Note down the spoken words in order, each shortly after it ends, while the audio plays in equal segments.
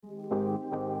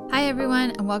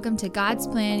everyone, and welcome to God's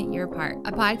Plan, Your Part,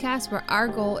 a podcast where our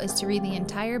goal is to read the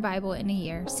entire Bible in a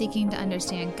year, seeking to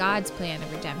understand God's plan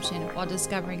of redemption while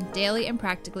discovering daily and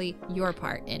practically your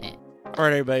part in it. All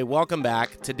right, everybody, welcome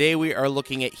back. Today we are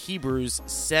looking at Hebrews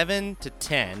 7 to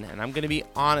 10, and I'm going to be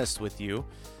honest with you.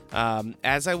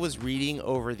 As I was reading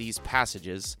over these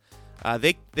passages,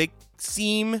 they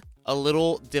seem a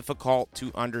little difficult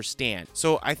to understand.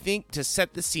 So I think to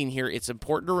set the scene here, it's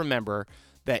important to remember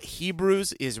that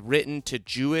Hebrews is written to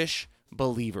Jewish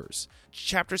believers.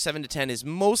 Chapter 7 to 10 is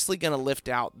mostly going to lift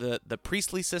out the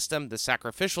priestly system, the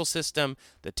sacrificial system,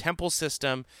 the temple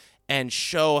system, and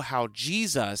show how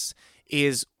Jesus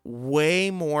is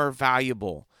way more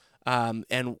valuable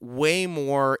and way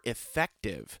more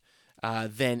effective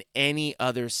than any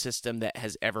other system that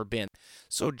has ever been.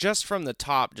 So just from the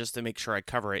top, just to make sure I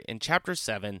cover it, in chapter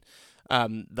 7,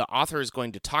 the author is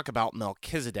going to talk about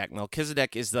Melchizedek.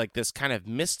 Melchizedek is like this kind of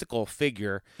mystical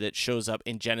figure that shows up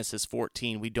in Genesis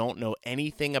 14. We don't know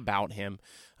anything about him.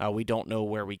 We don't know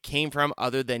where we came from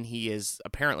other than he is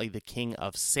apparently the king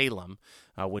of Salem,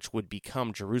 which would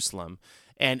become Jerusalem.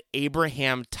 And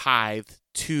Abraham tithed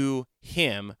to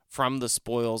him from the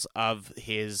spoils of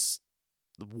his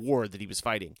war that he was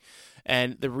fighting.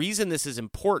 And the reason this is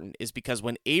important is because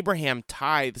when Abraham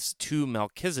tithes to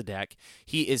Melchizedek,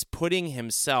 he is putting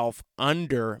himself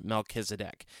under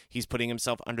Melchizedek. He's putting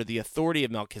himself under the authority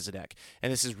of Melchizedek.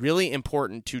 And this is really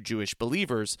important to Jewish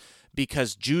believers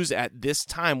because Jews at this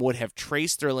time would have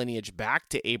traced their lineage back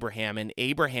to Abraham, and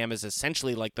Abraham is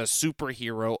essentially like the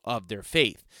superhero of their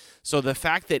faith. So the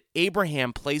fact that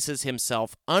Abraham places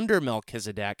himself under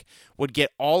Melchizedek would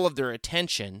get all of their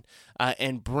attention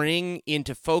and bring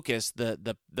into focus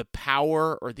the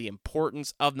power or the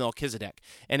importance of Melchizedek.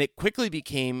 And it quickly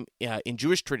became, in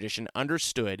Jewish tradition,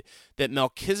 understood that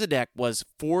Melchizedek was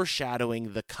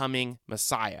foreshadowing the coming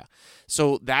Messiah.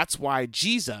 So that's why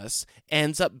Jesus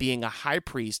ends up being a high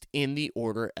priest in the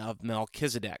order of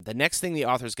Melchizedek. The next thing the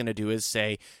author is going to do is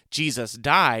say, Jesus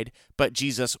died, but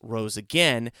Jesus rose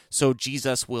again, so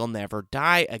Jesus will never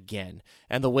die again.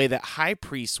 And the way that high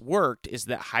priests worked is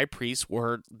that high priests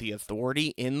were the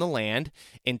authority in the land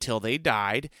until they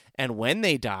died, and when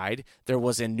they died, there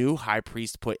was a new high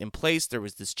priest put in place. There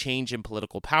was this change in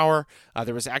political power.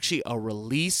 There was actually a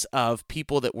release of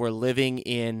people that were living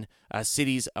in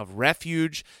cities of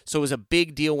refuge. So it was a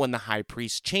big deal when the high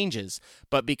priest changes.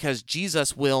 But because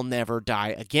Jesus will never die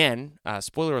again,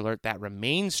 spoiler alert, that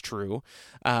remains true,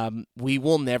 we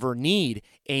will never need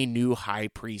a new high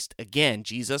priest again.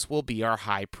 Jesus will be our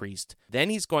high priest. Then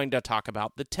he's going to talk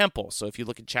about the temple. So if you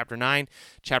look at chapter 9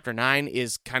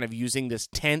 is kind of using this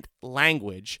tent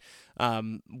language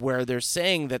where they're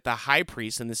saying that the high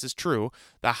priest, and this is true,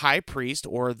 the high priest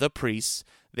or the priests,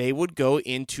 they would go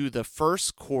into the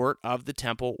first court of the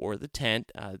temple or the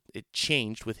tent. It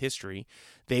changed with history.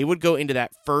 They would go into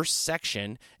that first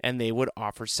section and they would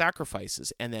offer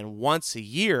sacrifices. And then once a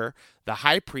year, the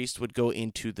high priest would go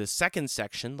into the second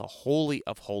section, the Holy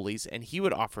of Holies, and he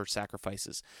would offer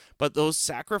sacrifices. But those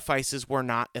sacrifices were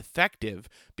not effective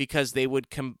because they would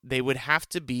have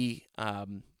to be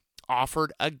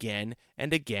offered again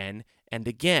and again and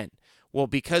again. Well,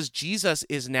 because Jesus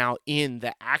is now in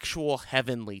the actual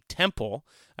heavenly temple,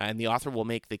 and the author will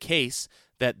make the case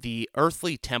that the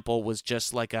earthly temple was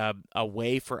just like a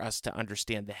way for us to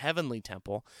understand the heavenly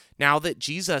temple. Now that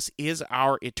Jesus is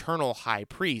our eternal high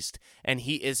priest, and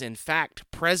he is in fact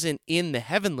present in the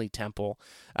heavenly temple,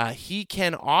 he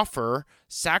can offer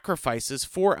sacrifices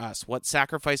for us. What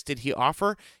sacrifice did he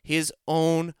offer? His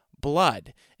own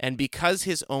blood. And because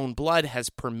his own blood has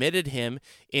permitted him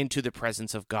into the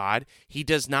presence of God, he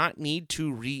does not need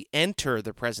to re-enter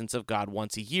the presence of God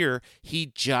once a year.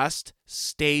 He just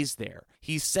stays there.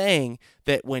 He's saying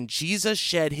that when Jesus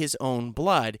shed his own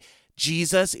blood,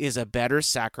 Jesus is a better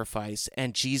sacrifice,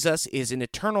 and Jesus is an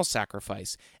eternal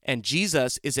sacrifice, and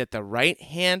Jesus is at the right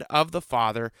hand of the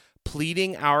Father,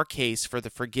 pleading our case for the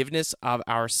forgiveness of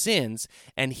our sins,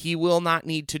 and he will not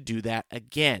need to do that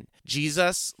again.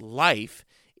 Jesus' life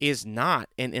is not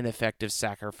an ineffective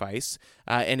sacrifice.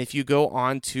 And if you go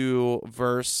on to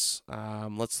let's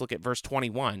look at verse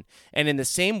 21. And in the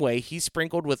same way, he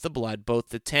sprinkled with the blood both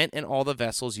the tent and all the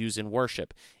vessels used in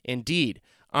worship. Indeed,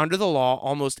 under the law,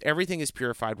 almost everything is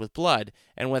purified with blood,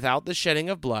 and without the shedding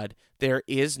of blood, there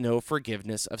is no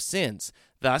forgiveness of sins.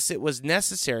 Thus, it was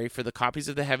necessary for the copies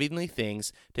of the heavenly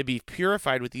things to be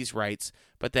purified with these rites,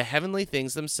 but the heavenly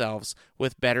things themselves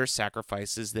with better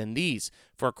sacrifices than these.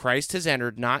 For Christ has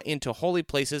entered not into holy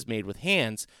places made with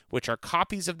hands, which are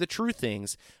copies of the true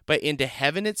things, but into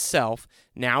heaven itself,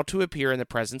 now to appear in the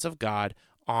presence of God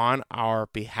on our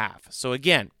behalf. So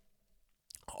again,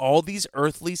 all these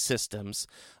earthly systems,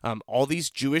 all these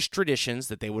Jewish traditions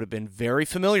that they would have been very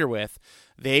familiar with,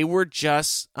 they were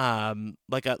just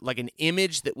like an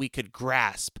image that we could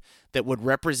grasp that would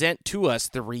represent to us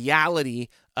the reality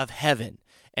of heaven.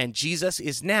 And Jesus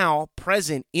is now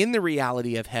present in the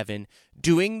reality of heaven,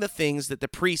 doing the things that the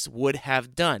priests would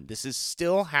have done. This is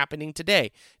still happening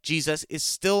today. Jesus is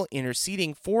still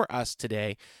interceding for us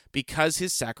today because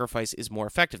his sacrifice is more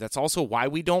effective. That's also why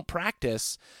we don't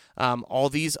practice all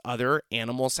these other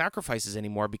animal sacrifices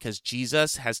anymore, because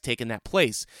Jesus has taken that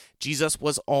place. Jesus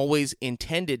was always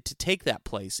intended to take that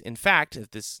place. In fact,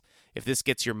 if this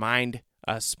gets your mind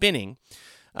spinning,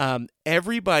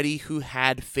 everybody who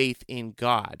had faith in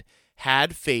God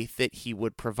had faith that he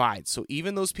would provide. So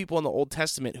even those people in the Old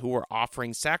Testament who were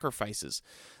offering sacrifices,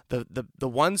 the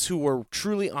ones who were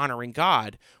truly honoring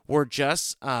God were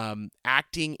just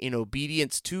acting in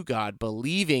obedience to God,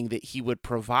 believing that he would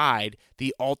provide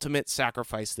the ultimate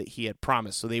sacrifice that he had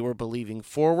promised. So they were believing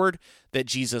forward that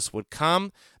Jesus would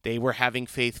come. They were having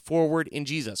faith forward in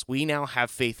Jesus. We now have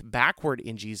faith backward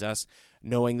in Jesus,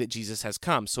 knowing that Jesus has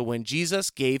come. So when Jesus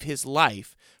gave his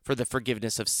life for the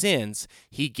forgiveness of sins,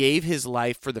 he gave his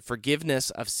life for the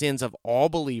forgiveness of sins of all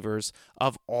believers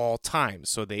of all time.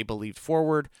 So they believed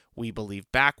forward, we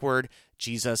believe backward.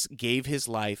 Jesus gave his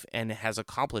life and has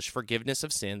accomplished forgiveness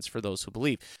of sins for those who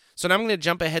believe. So now I'm going to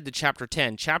jump ahead to chapter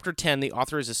 10. Chapter 10, the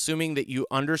author is assuming that you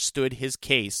understood his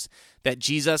case, that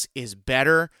Jesus is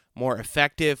better, more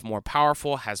effective, more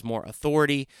powerful, has more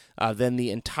authority than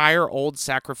the entire old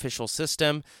sacrificial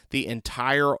system, the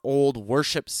entire old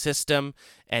worship system,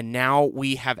 and now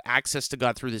we have access to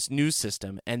God through this new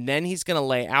system. And then he's going to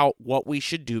lay out what we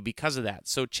should do because of that.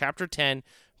 So chapter 10,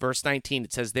 verse 19,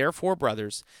 it says, "Therefore,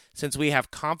 brothers, since we have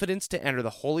confidence to enter the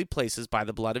holy places by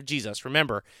the blood of Jesus,"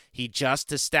 remember, he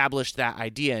just established that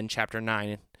idea in chapter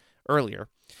 9 earlier,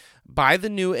 "by the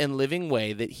new and living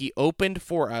way that he opened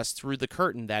for us through the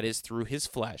curtain, that is, through his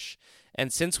flesh.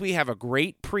 And since we have a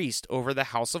great priest over the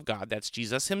house of God," that's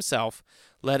Jesus himself,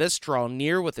 "let us draw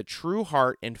near with a true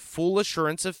heart and full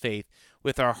assurance of faith,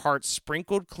 with our hearts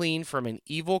sprinkled clean from an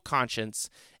evil conscience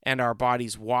and our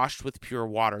bodies washed with pure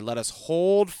water. Let us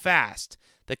hold fast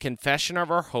the confession of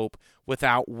our hope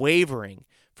without wavering,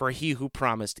 for he who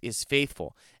promised is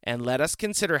faithful. And let us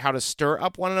consider how to stir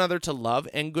up one another to love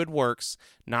and good works,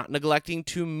 not neglecting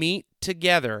to meet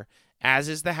together, as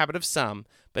is the habit of some,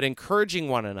 but encouraging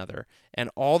one another, and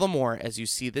all the more as you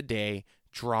see the day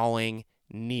drawing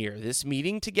near." This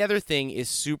meeting together thing is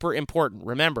super important.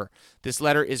 Remember, this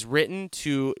letter is written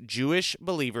to Jewish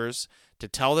believers to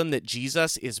tell them that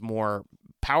Jesus is more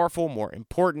powerful, more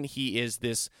important. He is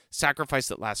this sacrifice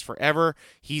that lasts forever.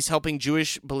 He's helping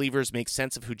Jewish believers make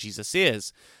sense of who Jesus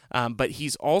is, but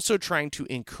he's also trying to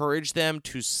encourage them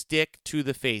to stick to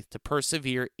the faith, to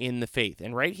persevere in the faith.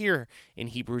 And right here in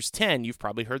Hebrews 10, you've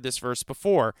probably heard this verse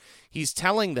before, he's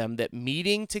telling them that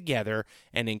meeting together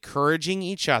and encouraging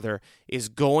each other is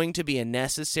going to be a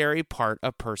necessary part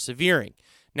of persevering.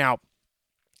 Now,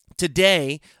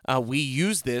 today, we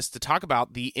use this to talk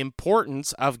about the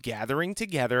importance of gathering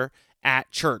together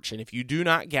at church. And if you do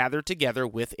not gather together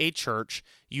with a church,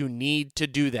 you need to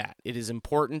do that. It is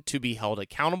important to be held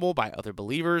accountable by other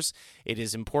believers. It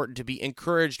is important to be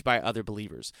encouraged by other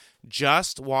believers.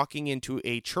 Just walking into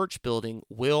a church building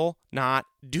will not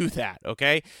do that,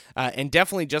 okay? And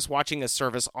definitely just watching a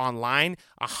service online,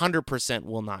 100%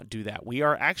 will not do that. We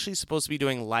are actually supposed to be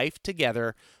doing life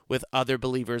together with other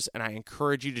believers, and I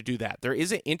encourage you to do that. There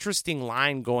is an interesting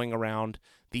line going around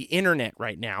the internet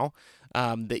right now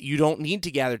that you don't need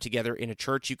to gather together in a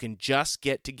church. You can just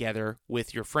get together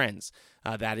with your friends.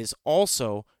 That is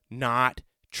also not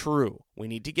true. We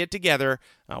need to get together,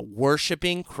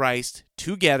 worshiping Christ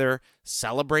together,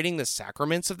 celebrating the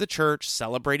sacraments of the church,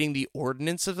 celebrating the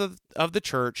ordinance of the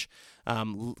church,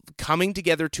 coming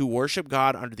together to worship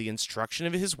God under the instruction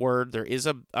of his word. There is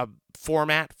a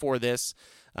format for this.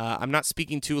 I'm not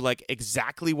speaking to like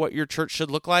exactly what your church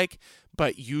should look like,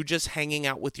 but you just hanging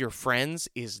out with your friends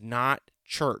is not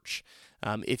church.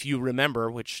 If you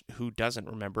remember, which who doesn't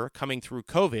remember, coming through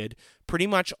COVID, pretty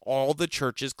much all the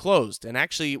churches closed. And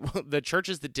actually, the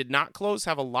churches that did not close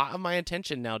have a lot of my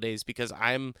attention nowadays because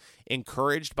I'm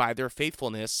encouraged by their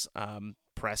faithfulness,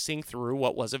 pressing through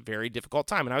what was a very difficult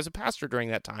time. And I was a pastor during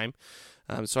that time,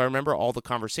 so I remember all the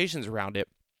conversations around it.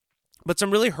 But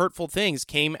some really hurtful things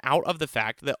came out of the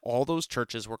fact that all those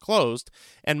churches were closed.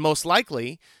 And most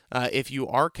likely, if you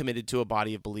are committed to a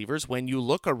body of believers, when you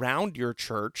look around your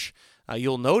church,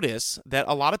 you'll notice that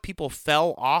a lot of people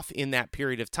fell off in that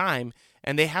period of time,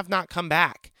 and they have not come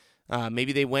back.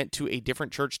 Maybe they went to a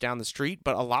different church down the street,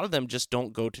 but a lot of them just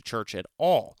don't go to church at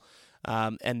all.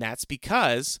 And that's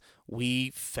because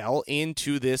we fell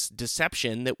into this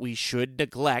deception that we should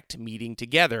neglect meeting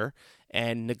together.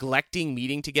 And neglecting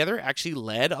meeting together actually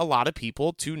led a lot of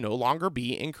people to no longer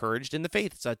be encouraged in the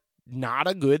faith. It's not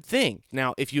a good thing.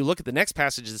 Now, if you look at the next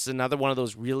passage, this is another one of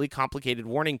those really complicated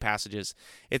warning passages.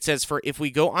 It says, "For if we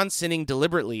go on sinning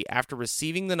deliberately after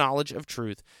receiving the knowledge of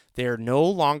truth, there no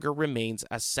longer remains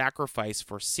a sacrifice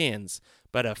for sins,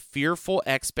 but a fearful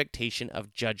expectation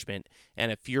of judgment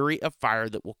and a fury of fire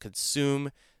that will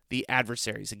consume the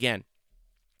adversaries." Again,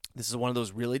 this is one of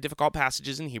those really difficult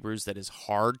passages in Hebrews that is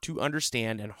hard to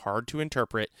understand and hard to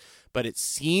interpret, but it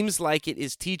seems like it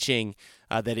is teaching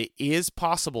that it is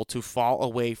possible to fall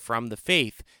away from the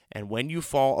faith, and when you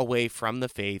fall away from the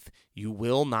faith, you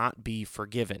will not be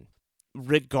forgiven.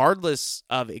 Regardless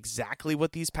of exactly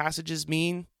what these passages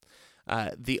mean,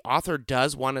 the author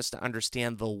does want us to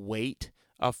understand the weight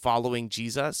of following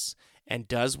Jesus and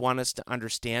does want us to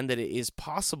understand that it is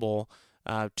possible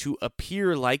to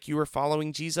appear like you are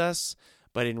following Jesus,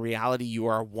 but in reality, you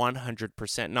are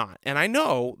 100% not. And I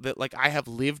know that, I have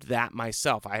lived that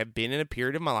myself. I have been in a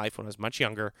period of my life when I was much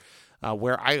younger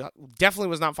where I definitely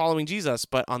was not following Jesus,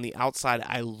 but on the outside,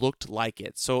 I looked like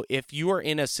it. So if you are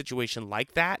in a situation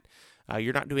like that,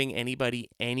 you're not doing anybody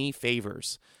any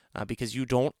favors because you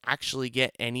don't actually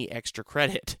get any extra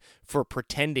credit for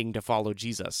pretending to follow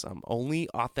Jesus. Only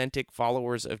authentic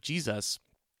followers of Jesus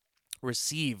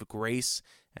receive grace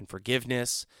and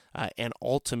forgiveness and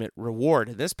ultimate reward.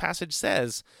 And this passage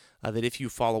says that if you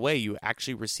fall away, you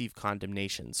actually receive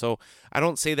condemnation. So I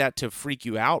don't say that to freak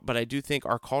you out, but I do think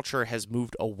our culture has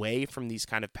moved away from these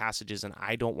kind of passages, and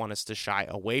I don't want us to shy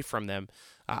away from them.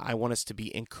 I want us to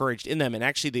be encouraged in them. And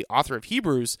actually, the author of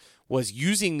Hebrews was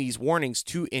using these warnings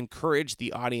to encourage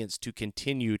the audience to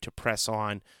continue to press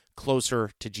on closer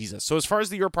to Jesus. So as far as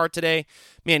the your part today,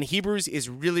 man, Hebrews is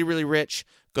really, really rich.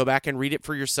 Go back and read it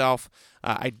for yourself.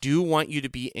 I do want you to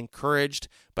be encouraged,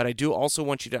 but I do also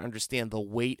want you to understand the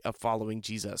weight of following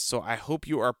Jesus. So I hope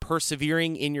you are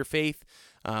persevering in your faith.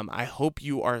 I hope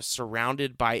you are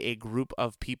surrounded by a group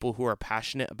of people who are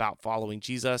passionate about following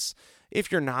Jesus.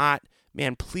 If you're not,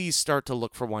 man, please start to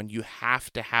look for one. You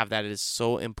have to have that. It is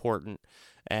so important.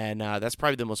 And that's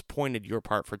probably the most pointed your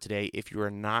part for today. If you are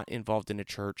not involved in a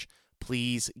church,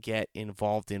 please get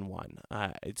involved in one.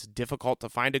 It's difficult to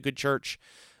find a good church.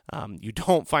 You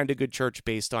don't find a good church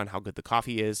based on how good the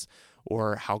coffee is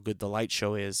or how good the light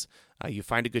show is. You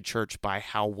find a good church by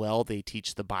how well they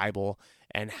teach the Bible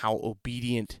and how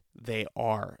obedient they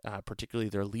are, particularly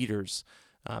their leaders,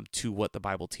 to what the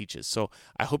Bible teaches. So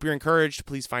I hope you're encouraged.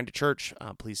 Please find a church.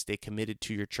 Please stay committed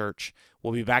to your church.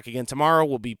 We'll be back again tomorrow.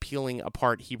 We'll be peeling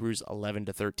apart Hebrews 11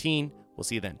 to 13. We'll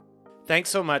see you then. Thanks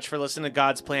so much for listening to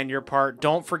God's Plan Your Part.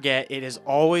 Don't forget, it is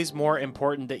always more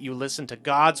important that you listen to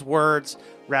God's words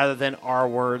rather than our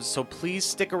words. So please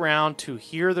stick around to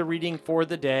hear the reading for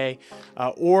the day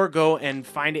or go and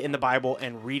find it in the Bible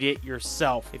and read it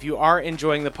yourself. If you are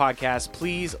enjoying the podcast,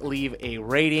 please leave a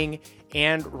rating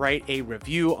and write a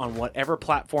review on whatever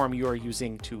platform you are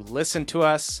using to listen to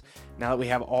us. Now that we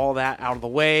have all that out of the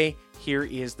way, here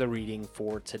is the reading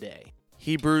for today.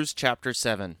 Hebrews chapter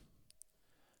 7.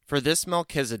 For this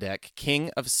Melchizedek,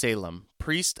 king of Salem,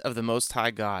 priest of the Most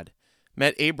High God,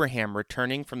 met Abraham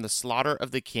returning from the slaughter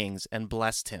of the kings and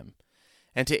blessed him,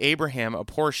 and to Abraham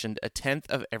apportioned a tenth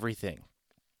of everything.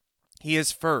 He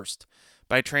is first,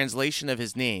 by translation of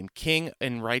his name, king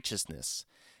in righteousness,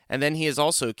 and then he is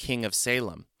also king of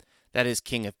Salem, that is,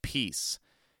 king of peace.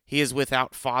 He is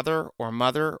without father or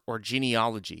mother or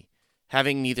genealogy,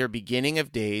 having neither beginning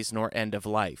of days nor end of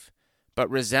life, but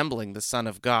resembling the Son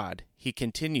of God, he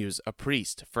continues a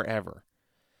priest forever.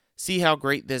 See how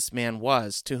great this man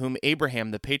was, to whom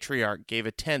Abraham the patriarch gave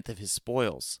a tenth of his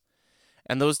spoils.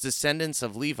 And those descendants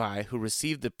of Levi who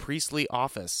received the priestly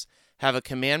office have a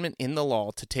commandment in the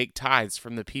law to take tithes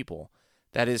from the people,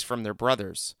 that is, from their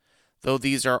brothers, though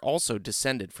these are also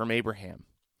descended from Abraham.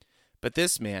 But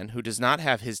this man, who does not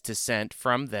have his descent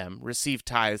from them, received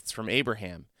tithes from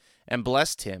Abraham, and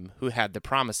blessed him who had the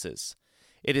promises.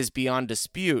 It is beyond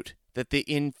dispute that the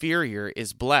inferior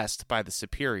is blessed by the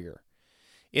superior.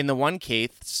 In the one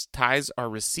case, tithes are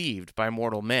received by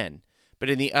mortal men, but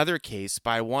in the other case,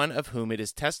 by one of whom it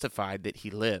is testified that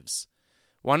he lives.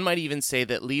 One might even say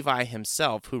that Levi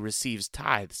himself, who receives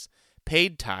tithes,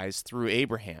 paid tithes through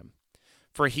Abraham,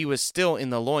 for he was still in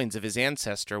the loins of his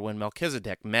ancestor when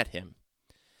Melchizedek met him.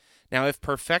 Now, if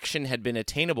perfection had been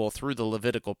attainable through the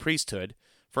Levitical priesthood,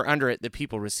 for under it the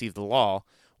people received the law,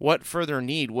 what further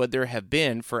need would there have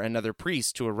been for another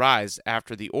priest to arise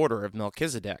after the order of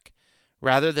Melchizedek,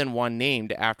 rather than one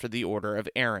named after the order of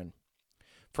Aaron?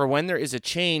 For when there is a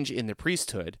change in the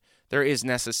priesthood, there is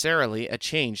necessarily a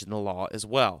change in the law as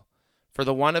well. For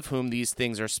the one of whom these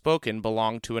things are spoken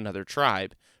belonged to another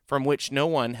tribe, from which no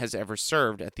one has ever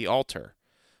served at the altar.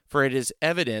 For it is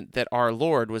evident that our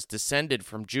Lord was descended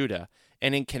from Judah,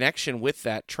 and in connection with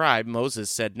that tribe Moses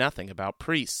said nothing about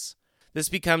priests. This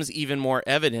becomes even more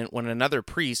evident when another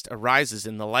priest arises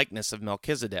in the likeness of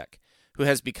Melchizedek, who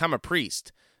has become a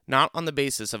priest, not on the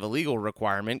basis of a legal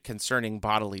requirement concerning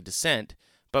bodily descent,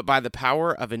 but by the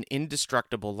power of an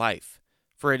indestructible life.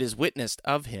 For it is witnessed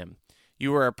of him,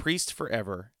 "You are a priest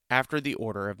forever, after the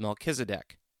order of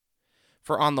Melchizedek."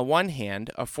 For on the one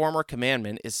hand, a former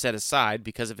commandment is set aside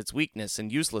because of its weakness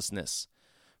and uselessness,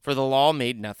 for the law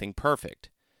made nothing perfect.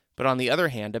 But on the other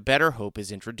hand, a better hope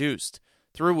is introduced,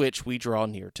 through which we draw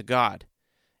near to God.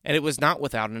 And it was not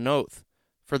without an oath,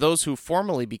 for those who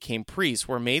formerly became priests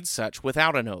were made such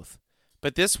without an oath.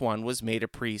 But this one was made a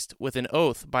priest with an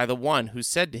oath by the one who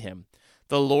said to him,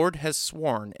 "The Lord has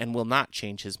sworn and will not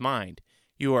change his mind.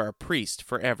 You are a priest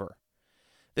forever."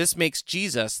 This makes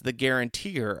Jesus the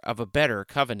guarantor of a better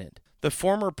covenant. The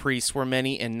former priests were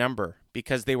many in number,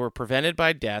 because they were prevented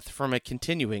by death from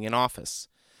continuing in office.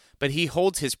 But he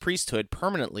holds his priesthood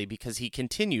permanently because he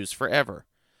continues forever.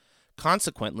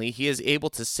 Consequently, he is able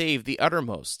to save the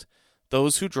uttermost,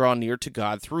 those who draw near to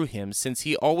God through him, since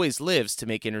he always lives to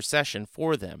make intercession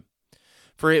for them.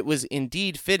 For it was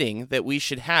indeed fitting that we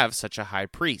should have such a high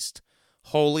priest,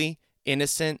 holy,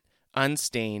 innocent,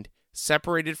 unstained,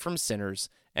 separated from sinners,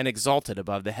 and exalted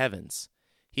above the heavens.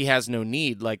 He has no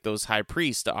need, like those high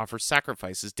priests, to offer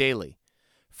sacrifices daily,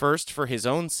 first for his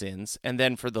own sins, and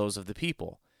then for those of the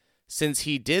people, since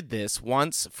he did this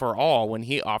once for all when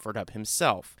he offered up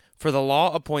himself. For the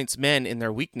law appoints men in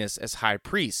their weakness as high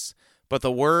priests, but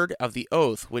the word of the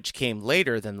oath, which came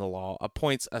later than the law,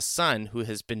 appoints a son who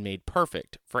has been made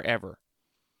perfect forever.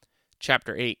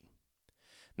 Chapter 8.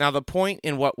 Now the point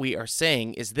in what we are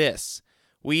saying is this: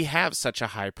 we have such a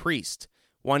high priest,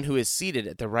 one who is seated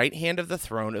at the right hand of the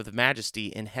throne of the majesty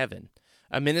in heaven,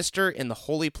 a minister in the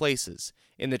holy places,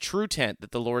 in the true tent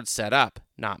that the Lord set up,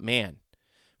 not man.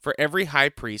 For every high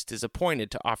priest is appointed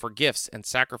to offer gifts and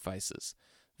sacrifices.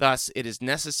 Thus it is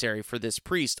necessary for this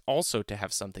priest also to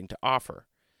have something to offer.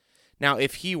 Now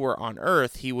if he were on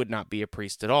earth, he would not be a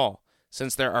priest at all,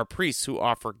 since there are priests who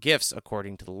offer gifts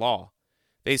according to the law.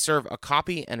 They serve a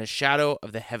copy and a shadow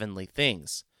of the heavenly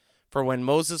things. For when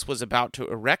Moses was about to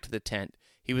erect the tent,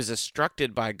 he was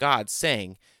instructed by God,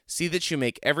 saying, "See that you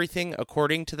make everything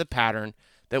according to the pattern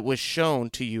that was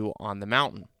shown to you on the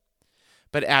mountain."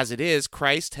 But as it is,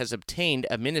 Christ has obtained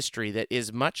a ministry that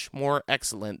is much more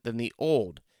excellent than the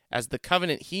old, as the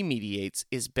covenant he mediates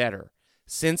is better,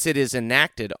 since it is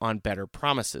enacted on better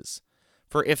promises.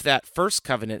 For if that first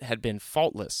covenant had been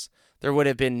faultless, there would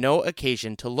have been no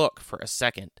occasion to look for a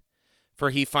second. For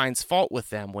he finds fault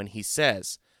with them when he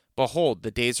says, "Behold,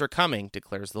 the days are coming,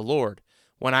 declares the Lord,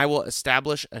 when I will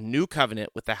establish a new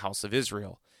covenant with the house of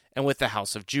Israel and with the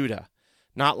house of Judah,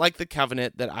 not like the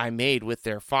covenant that I made with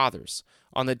their fathers,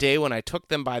 on the day when I took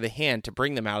them by the hand to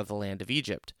bring them out of the land of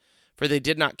Egypt. For they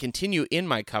did not continue in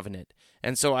my covenant,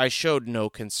 and so I showed no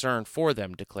concern for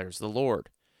them, declares the Lord.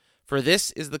 For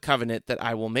this is the covenant that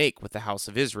I will make with the house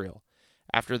of Israel.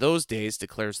 After those days,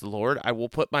 declares the Lord, I will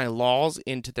put my laws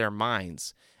into their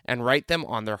minds, and write them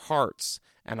on their hearts,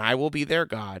 and I will be their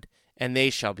God, and they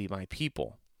shall be my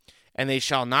people. And they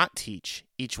shall not teach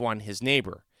each one his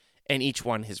neighbor, and each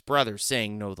one his brother,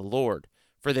 saying, Know the Lord,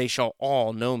 for they shall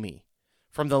all know me,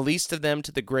 from the least of them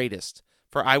to the greatest,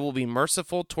 for I will be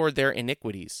merciful toward their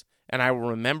iniquities, and I will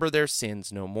remember their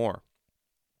sins no more.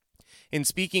 In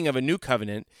speaking of a new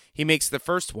covenant, he makes the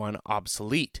first one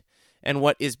obsolete, and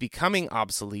what is becoming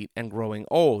obsolete and growing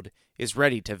old is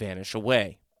ready to vanish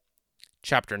away.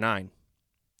 Chapter 9.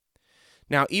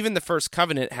 Now even the first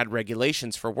covenant had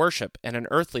regulations for worship and an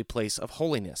earthly place of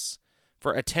holiness.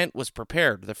 For a tent was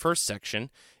prepared, the first section,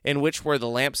 in which were the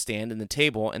lampstand and the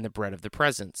table and the bread of the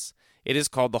presence. It is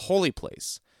called the holy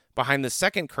place. Behind the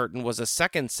second curtain was a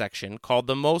second section called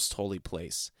the most holy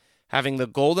place, having the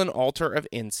golden altar of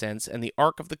incense and the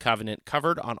ark of the covenant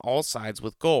covered on all sides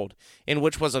with gold, in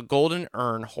which was a golden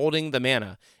urn holding the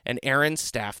manna, and Aaron's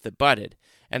staff that budded,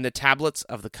 and the tablets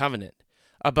of the covenant.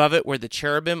 Above it were the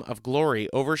cherubim of glory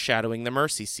overshadowing the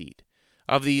mercy seat.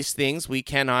 Of these things we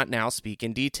cannot now speak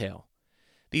in detail.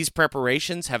 These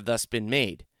preparations have thus been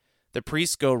made. The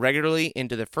priests go regularly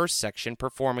into the first section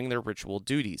performing their ritual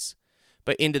duties,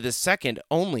 but into the second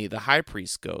only the high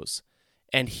priest goes,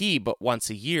 and he but once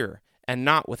a year, and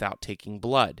not without taking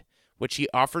blood, which he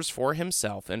offers for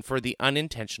himself and for the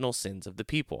unintentional sins of the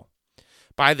people.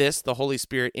 By this, the Holy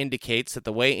Spirit indicates that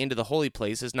the way into the holy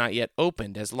place is not yet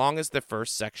opened as long as the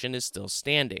first section is still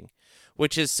standing,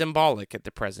 which is symbolic at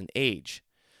the present age.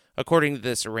 According to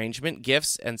this arrangement,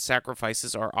 gifts and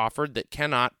sacrifices are offered that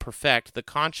cannot perfect the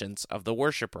conscience of the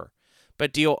worshiper,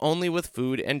 but deal only with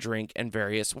food and drink and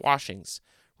various washings,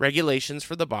 regulations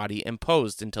for the body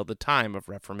imposed until the time of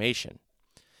Reformation.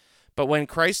 But when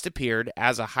Christ appeared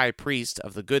as a high priest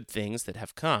of the good things that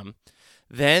have come,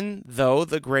 then, though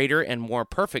the greater and more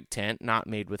perfect tent, not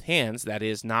made with hands, that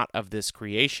is, not of this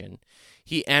creation,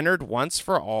 he entered once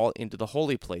for all into the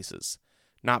holy places,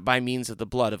 not by means of the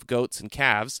blood of goats and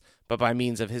calves, but by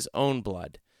means of his own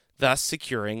blood, thus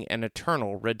securing an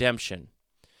eternal redemption.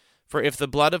 For if the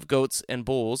blood of goats and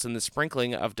bulls and the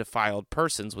sprinkling of defiled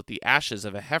persons with the ashes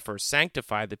of a heifer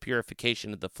sanctify the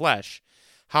purification of the flesh,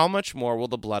 how much more will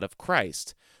the blood of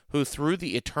Christ, who through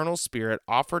the eternal Spirit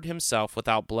offered himself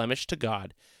without blemish to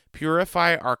God,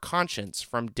 purify our conscience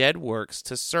from dead works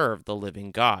to serve the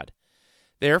living God?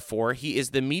 Therefore he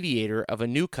is the mediator of a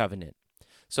new covenant,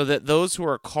 so that those who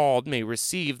are called may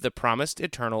receive the promised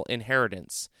eternal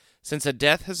inheritance, since a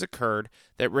death has occurred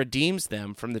that redeems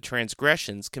them from the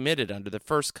transgressions committed under the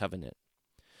first covenant.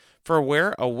 For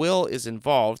where a will is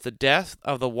involved, the death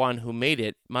of the one who made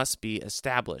it must be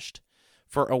established.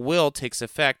 For a will takes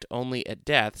effect only at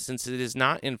death, since it is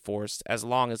not enforced as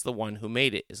long as the one who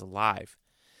made it is alive.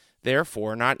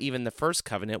 Therefore, not even the first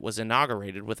covenant was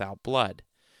inaugurated without blood.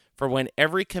 For when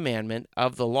every commandment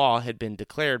of the law had been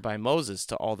declared by Moses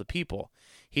to all the people,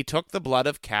 he took the blood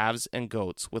of calves and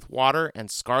goats with water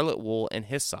and scarlet wool and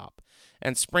hyssop,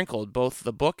 and sprinkled both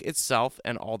the book itself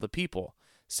and all the people,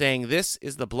 saying, "This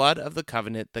is the blood of the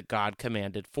covenant that God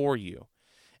commanded for you."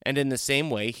 And in the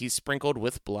same way he sprinkled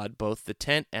with blood both the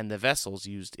tent and the vessels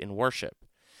used in worship.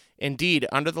 Indeed,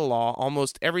 under the law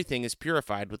almost everything is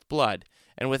purified with blood,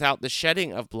 and without the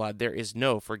shedding of blood there is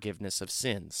no forgiveness of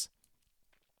sins.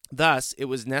 Thus it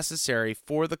was necessary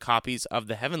for the copies of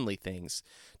the heavenly things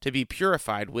to be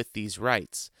purified with these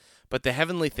rites, but the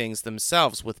heavenly things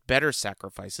themselves with better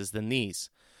sacrifices than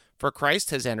these. For Christ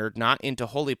has entered not into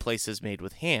holy places made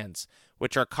with hands,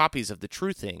 which are copies of the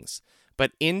true things,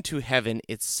 but into heaven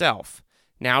itself,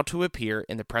 now to appear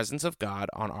in the presence of God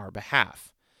on our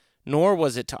behalf. Nor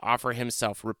was it to offer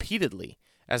himself repeatedly,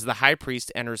 as the high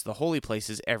priest enters the holy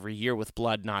places every year with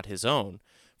blood not his own,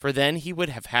 for then he would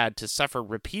have had to suffer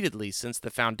repeatedly since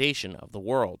the foundation of the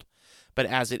world. But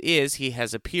as it is, he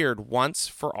has appeared once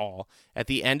for all at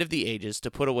the end of the ages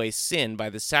to put away sin by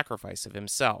the sacrifice of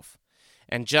himself.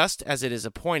 And just as it is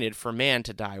appointed for man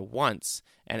to die once,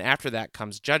 and after that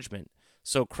comes judgment,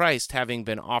 so Christ, having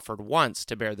been offered once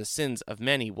to bear the sins of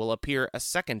many, will appear a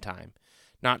second time,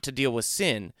 not to deal with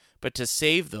sin, but to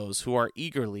save those who are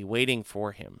eagerly waiting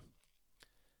for him.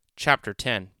 Chapter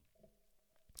 10.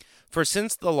 For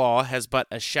since the law has but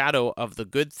a shadow of the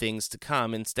good things to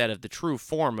come instead of the true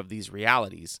form of these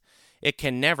realities, it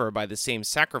can never, by the same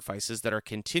sacrifices that are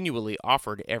continually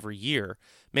offered every year,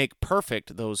 make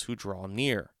perfect those who draw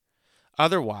near.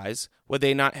 Otherwise, would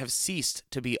they not have ceased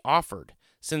to be offered,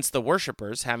 since the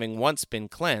worshippers, having once been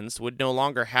cleansed, would no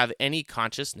longer have any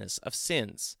consciousness of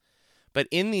sins. But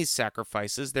in these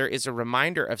sacrifices there is a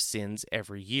reminder of sins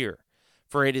every year,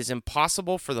 for it is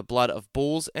impossible for the blood of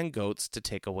bulls and goats to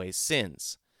take away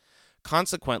sins.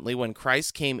 Consequently, when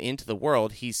Christ came into the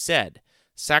world, he said,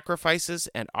 "Sacrifices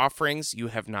and offerings you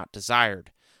have not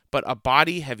desired, but a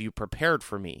body have you prepared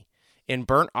for me. In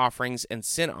burnt offerings and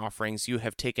sin offerings you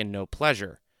have taken no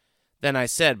pleasure." Then I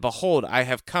said, "Behold, I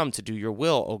have come to do your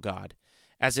will, O God,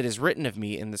 as it is written of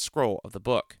me in the scroll of the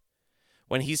book."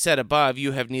 When he said above,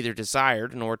 "You have neither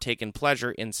desired nor taken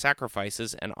pleasure in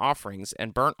sacrifices and offerings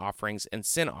and burnt offerings and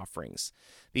sin offerings.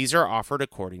 These are offered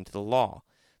according to the law."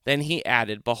 Then he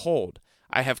added, "Behold,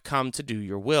 I have come to do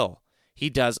your will." He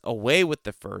does away with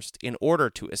the first in order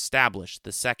to establish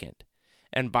the second.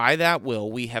 And by that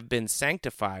will we have been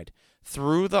sanctified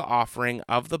through the offering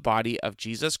of the body of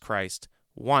Jesus Christ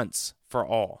once for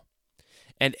all.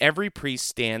 And every priest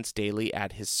stands daily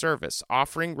at his service,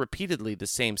 offering repeatedly the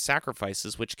same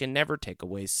sacrifices which can never take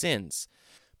away sins.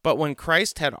 But when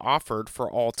Christ had offered for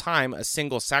all time a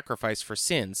single sacrifice for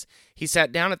sins, he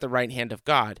sat down at the right hand of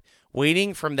God,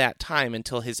 waiting from that time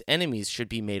until his enemies should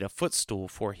be made a footstool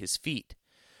for his feet.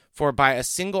 For by a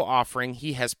single offering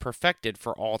he has perfected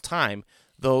for all time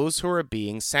those who are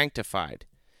being sanctified.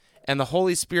 And the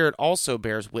Holy Spirit also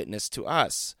bears witness to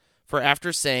us. For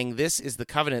after saying, "This is the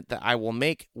covenant that I will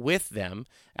make with them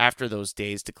after those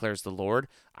days, declares the Lord,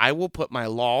 I will put my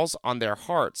laws on their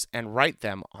hearts and write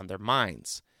them on their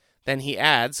minds." Then he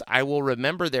adds, "I will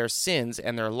remember their sins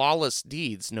and their lawless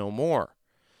deeds no more."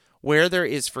 Where there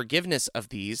is forgiveness of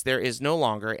these, there is no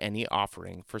longer any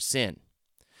offering for sin.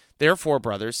 Therefore,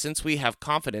 brothers, since we have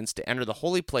confidence to enter the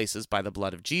holy places by the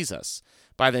blood of Jesus,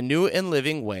 by the new and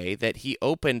living way that he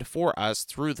opened for us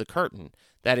through the curtain,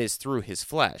 that is, through his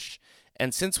flesh,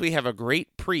 and since we have a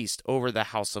great priest over the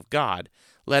house of God,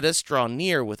 let us draw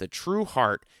near with a true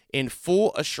heart in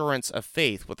full assurance of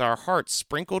faith, with our hearts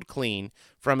sprinkled clean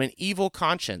from an evil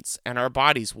conscience and our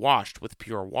bodies washed with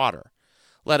pure water.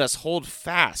 Let us hold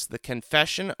fast the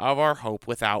confession of our hope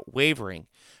without wavering,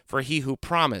 for he who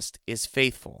promised is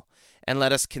faithful. And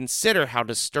let us consider how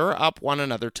to stir up one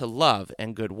another to love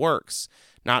and good works,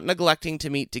 not neglecting to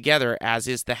meet together as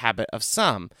is the habit of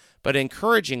some, but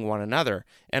encouraging one another,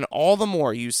 and all the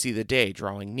more you see the day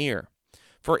drawing near.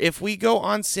 For if we go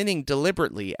on sinning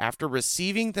deliberately after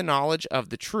receiving the knowledge of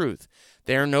the truth,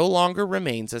 there no longer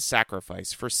remains a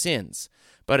sacrifice for sins,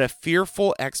 but a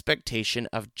fearful expectation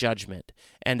of judgment,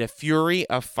 and a fury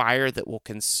of fire that will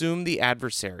consume the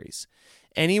adversaries.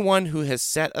 Anyone who has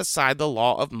set aside the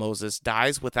law of Moses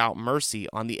dies without mercy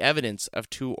on the evidence of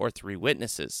 2 or 3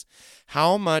 witnesses.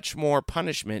 How much more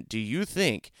punishment do you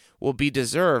think will be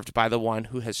deserved by the one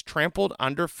who has trampled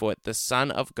underfoot the Son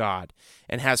of God,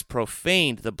 and has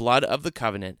profaned the blood of the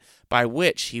covenant by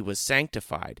which he was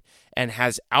sanctified, and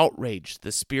has outraged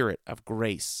the Spirit of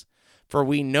grace? For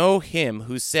we know him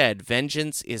who said,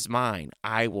 "Vengeance is mine,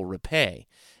 I will repay,"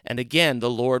 and again the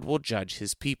Lord will judge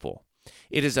his people.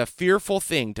 It is a fearful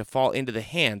thing to fall into the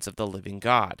hands of the living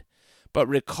God. But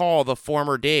recall the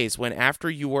former days when, after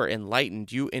you were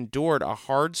enlightened, you endured a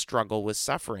hard struggle with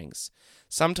sufferings,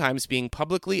 sometimes being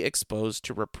publicly exposed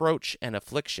to reproach and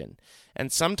affliction,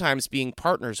 and sometimes being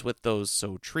partners with those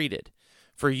so treated.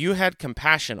 For you had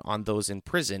compassion on those in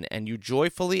prison, and you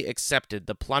joyfully accepted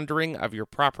the plundering of your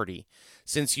property,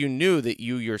 since you knew that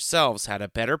you yourselves had a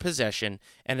better possession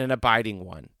and an abiding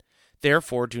one.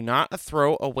 Therefore do not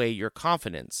throw away your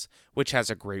confidence, which has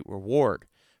a great reward.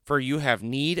 For you have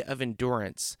need of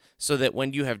endurance, so that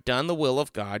when you have done the will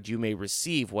of God, you may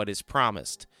receive what is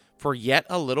promised. For yet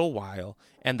a little while,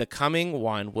 and the coming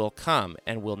one will come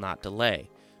and will not delay.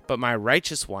 But my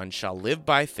righteous one shall live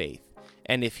by faith,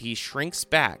 and if he shrinks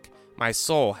back, my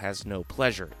soul has no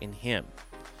pleasure in him.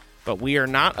 But we are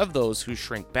not of those who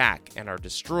shrink back and are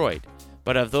destroyed,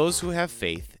 but of those who have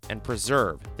faith and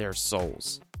preserve their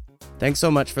souls. Thanks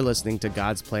so much for listening to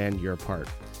God's Plan, Your Part.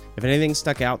 If anything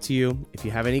stuck out to you, if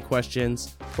you have any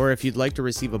questions, or if you'd like to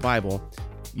receive a Bible,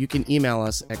 you can email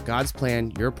us at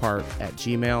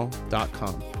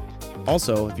godsplanyourpart@gmail.com.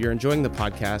 Also, if you're enjoying the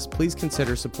podcast, please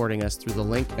consider supporting us through the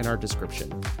link in our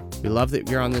description. We love that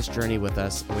you're on this journey with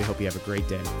us, and we hope you have a great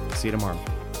day. See you tomorrow.